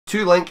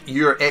To link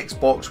your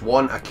Xbox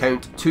One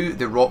account to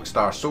the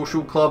Rockstar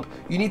Social Club,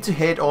 you need to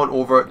head on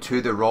over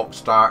to the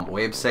Rockstar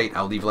website.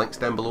 I'll leave links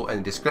down below in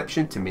the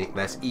description to make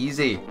this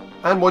easy.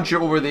 And once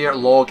you're over there,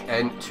 log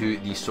into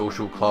the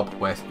social club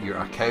with your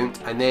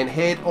account and then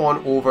head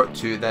on over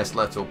to this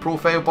little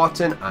profile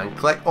button and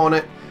click on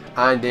it,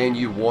 and then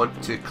you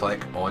want to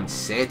click on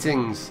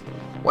settings.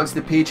 Once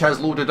the page has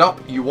loaded up,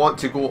 you want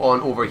to go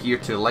on over here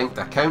to linked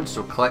account,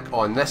 so click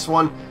on this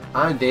one,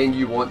 and then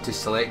you want to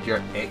select your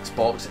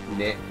Xbox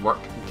Network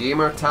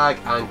gamer tag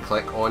and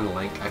click on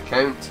link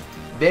account.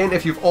 Then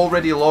if you've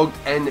already logged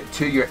in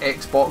to your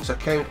Xbox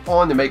account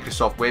on the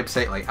Microsoft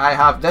website like I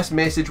have, this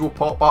message will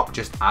pop up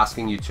just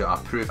asking you to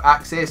approve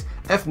access.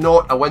 If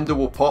not, a window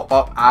will pop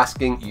up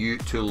asking you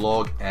to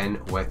log in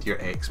with your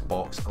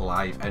Xbox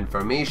Live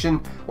information.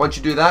 Once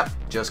you do that,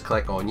 just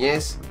click on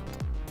yes.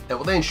 It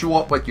will then show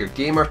up with your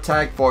gamer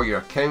tag for your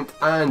account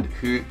and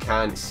who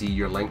can see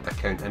your linked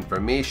account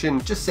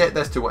information. Just set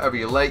this to whatever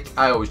you like.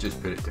 I always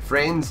just put it to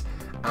friends,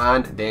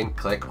 and then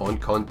click on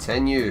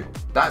continue.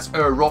 That's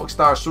our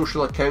Rockstar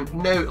Social account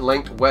now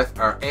linked with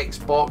our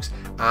Xbox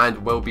and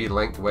will be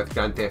linked with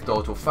Grand Theft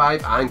Auto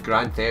 5 and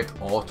Grand Theft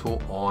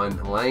Auto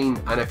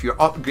Online. And if you're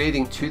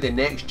upgrading to the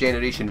next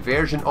generation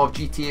version of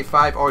GTA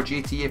 5 or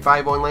GTA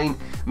 5 Online,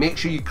 make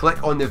sure you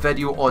click on the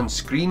video on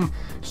screen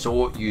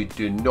so you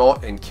do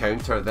not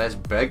encounter this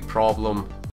big problem.